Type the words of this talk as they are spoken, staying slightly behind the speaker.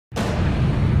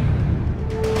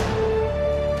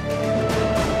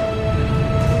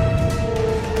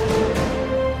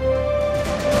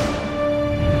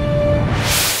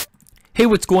Hey,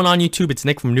 what's going on YouTube? It's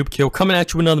Nick from Noobkill coming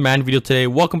at you with another Madden video today.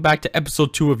 Welcome back to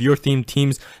episode 2 of your themed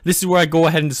teams. This is where I go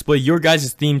ahead and display your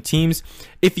guys' themed teams.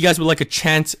 If you guys would like a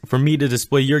chance for me to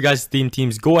display your guys' themed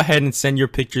teams, go ahead and send your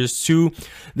pictures to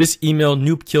this email,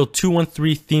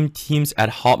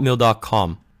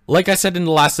 noobkill213themeteams@hotmail.com. Like I said in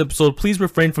the last episode, please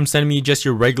refrain from sending me just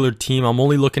your regular team. I'm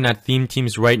only looking at theme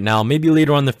teams right now. Maybe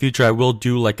later on in the future I will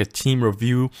do like a team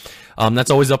review. That's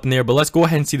always up in there. But let's go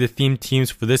ahead and see the theme teams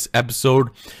for this episode.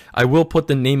 I will put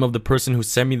the name of the person who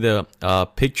sent me the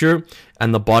picture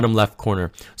in the bottom left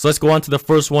corner. So let's go on to the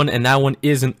first one, and that one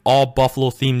is an all Buffalo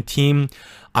themed team.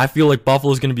 I feel like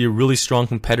Buffalo is going to be a really strong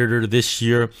competitor this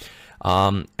year.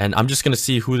 And I'm just going to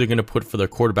see who they're going to put for their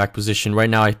quarterback position. Right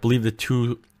now, I believe the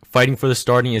two fighting for the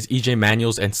starting is EJ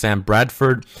Manuels and Sam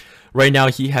Bradford. Right now,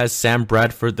 he has Sam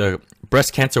Bradford, the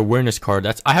breast cancer awareness card.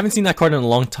 I haven't seen that card in a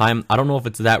long time. I don't know if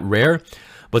it's that rare,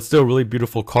 but still a really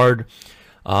beautiful card.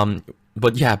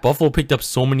 But yeah, Buffalo picked up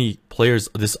so many players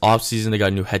this offseason. They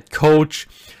got a new head coach.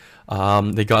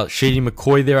 They got Shady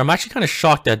McCoy there. I'm actually kind of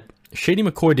shocked that Shady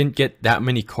McCoy didn't get that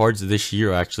many cards this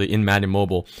year, actually, in Madden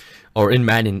Mobile, or in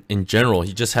Madden in general.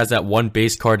 He just has that one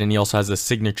base card, and he also has a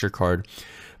signature card.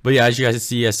 But yeah, as you guys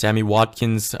see, Sammy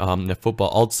Watkins, the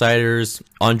Football Outsiders,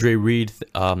 Andre Reed,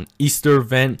 Easter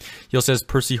Event. He also has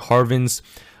Percy Harvins,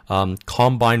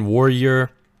 Combine Warrior.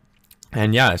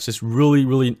 And yeah, it's just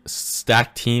really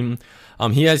stacked team.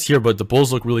 He has here, but the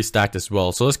Bulls look really stacked as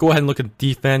well. So let's go ahead and look at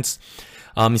defense.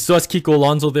 He still has Kiko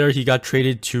Alonso there. He got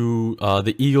traded to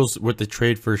the Eagles with the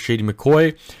trade for Shady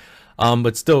McCoy.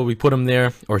 But still, we put him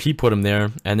there, or he put him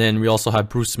there. And then we also have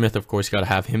Bruce Smith, of course, got to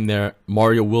have him there.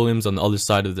 Mario Williams on the other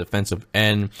side of the defensive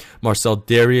end. Marcel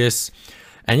Darius.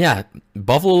 And yeah,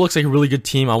 Buffalo looks like a really good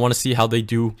team. I want to see how they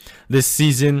do this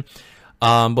season.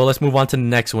 But let's move on to the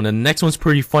next one. And the next one's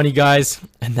pretty funny, guys.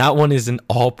 And that one is an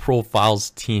all-profiles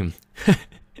team.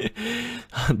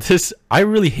 I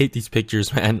really hate these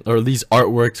pictures, man, or these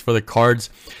artworks for the cards.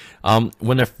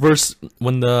 When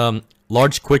the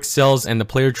large quick sells and the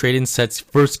player trade-in sets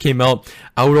first came out,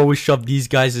 I would always shove these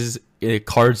guys'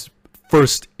 cards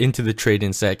first into the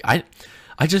trade-in set. I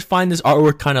just find this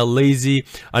artwork kind of lazy.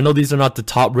 I know these are not the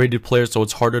top rated players, so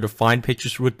it's harder to find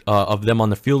pictures of them on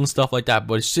the field and stuff like that,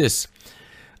 but it's just,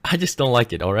 I just don't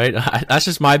like it. All right, that's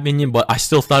just my opinion, but I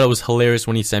still thought it was hilarious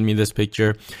when he sent me this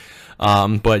picture.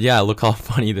 But yeah, look how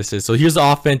funny this is. So here's the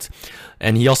offense,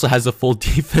 and he also has a full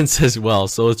defense as well,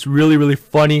 so it's really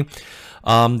funny.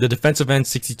 The defensive end,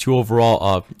 62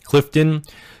 overall, Clifton.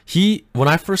 When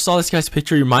I first saw this guy's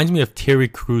picture, he reminds me of Terry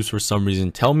Crews for some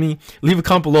reason. Leave a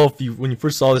comment below if when you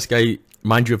first saw this guy,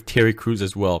 remind you of Terry Crews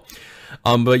as well.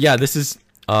 But yeah, this is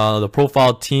the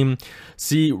profile team.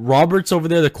 See, Roberts over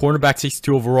there, the cornerback,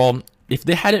 62 overall. If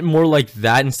they had it more like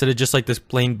that instead of just like this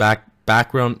plain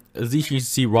background, at least you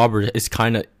see Robert is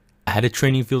kind of at a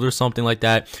training field or something like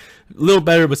that. A little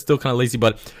better, but still kind of lazy.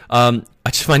 But I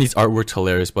just find these artworks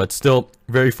hilarious, but still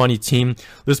very funny team.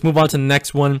 Let's move on to the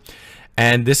next one,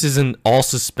 and this is an all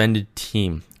suspended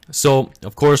team. So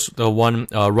of course, the one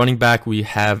running back, we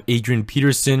have Adrian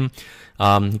Peterson.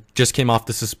 Just came off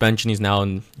the suspension. He's now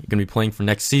going to be playing for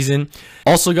next season.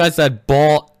 Also, guys, that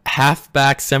ball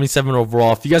halfback, 77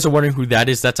 overall. If you guys are wondering who that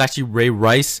is, that's actually Ray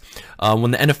Rice.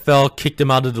 When the NFL kicked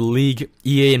him out of the league,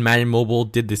 EA and Madden Mobile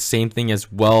did the same thing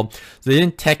as well. So they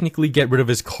didn't technically get rid of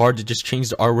his card, they just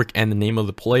changed the artwork and the name of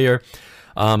the player.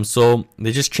 So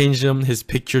they just changed his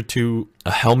picture to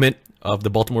a helmet of the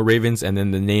Baltimore Ravens, and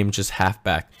then the name just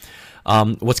halfback.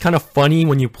 What's kind of funny,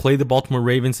 when you play the Baltimore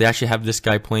Ravens, they actually have this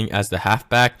guy playing as the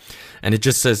halfback, and it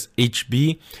just says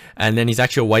HB, and then he's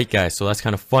actually a white guy, so that's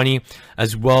kind of funny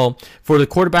as well. For the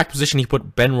quarterback position, he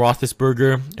put Ben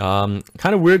Roethlisberger.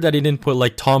 Kind of weird that he didn't put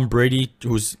like Tom Brady,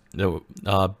 who's the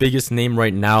biggest name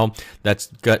right now that's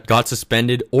got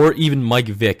suspended, or even Mike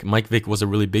Vick. Mike Vick was a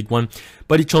really big one,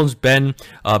 but he chose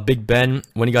Big Ben,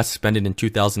 when he got suspended in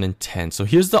 2010. So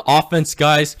here's the offense,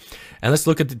 guys, and let's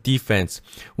look at the defense.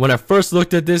 When I first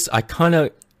looked at this, I kind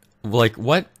of like,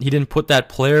 what? He didn't put that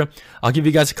player? I'll give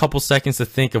you guys a couple seconds to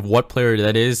think of what player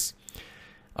that is.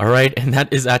 All right, and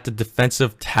that is at the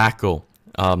defensive tackle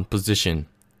position.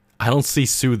 I don't see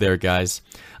Sue there, guys.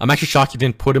 I'm actually shocked he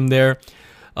didn't put him there.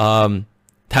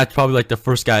 That's probably like the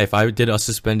first guy. If I did a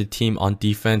suspended team on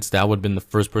defense, that would have been the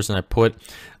first person I put.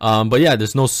 But yeah,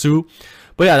 there's no Sue.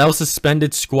 But yeah, that was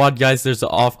suspended squad, guys. There's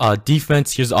the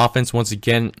defense. Here's the offense once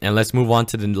again. And let's move on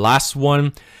to the last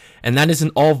one. And that is an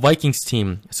all Vikings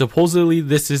team. Supposedly,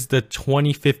 this is the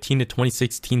 2015 to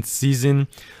 2016 season.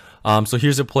 So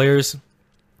here's the players.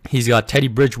 He's got Teddy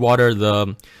Bridgewater,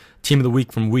 the team of the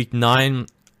week from week 9.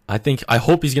 I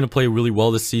hope he's going to play really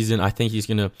well this season. I think he's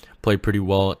going to play pretty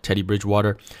well, Teddy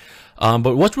Bridgewater.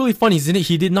 But what's really funny is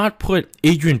he did not put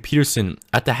Adrian Peterson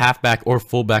at the halfback or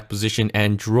fullback position,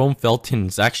 and Jerome Felton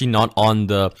is actually not on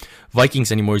the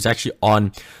Vikings anymore. He's actually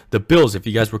on the Bills. If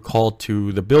you guys recall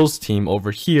to the Bills team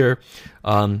over here,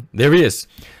 there he is.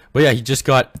 But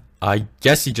yeah, I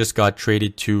guess he just got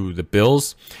traded to the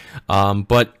Bills.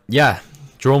 But yeah,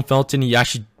 Jerome Felton, he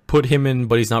actually put him in,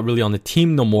 but he's not really on the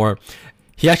team no more.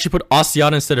 He actually put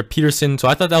Asiata instead of Peterson, so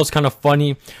I thought that was kind of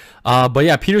funny. But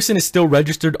yeah, Peterson is still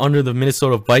registered under the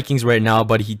Minnesota Vikings right now,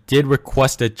 but he did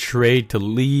request a trade to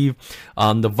leave.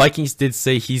 The Vikings did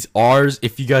say he's ours.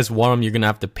 If you guys want him, you're going to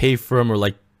have to pay for him, or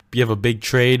like you have a big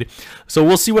trade. So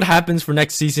we'll see what happens for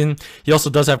next season. He also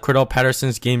does have Cordell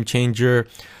Patterson's game changer.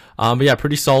 But yeah,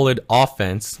 pretty solid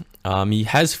offense. He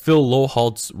has Phil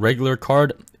Lohalt's regular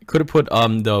card. Could have put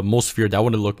the Mosphere. That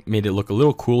would have made it look a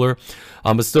little cooler.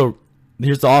 But still,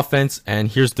 here's the offense and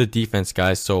here's the defense,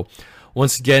 guys. So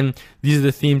once again, these are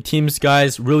the theme teams,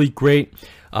 guys. Really great.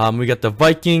 We got the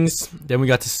Vikings, then we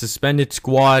got the suspended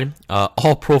squad,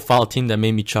 all profile team that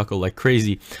made me chuckle like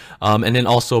crazy, and then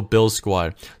also Bills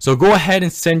squad. So go ahead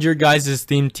and send your guys'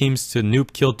 theme teams to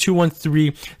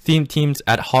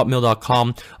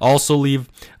noobkill213themeteams@hotmail.com. I'll also leave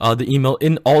the email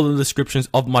in all the descriptions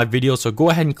of my video, so go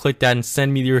ahead and click that and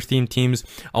send me your theme teams.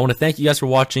 I want to thank you guys for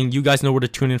watching. You guys know where to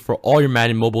tune in for all your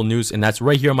Madden mobile news, and that's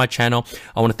right here on my channel.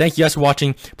 I want to thank you guys for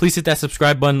watching. Please hit that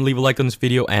subscribe button, leave a like on this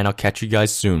video, and I'll catch you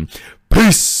guys soon.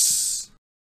 Peace!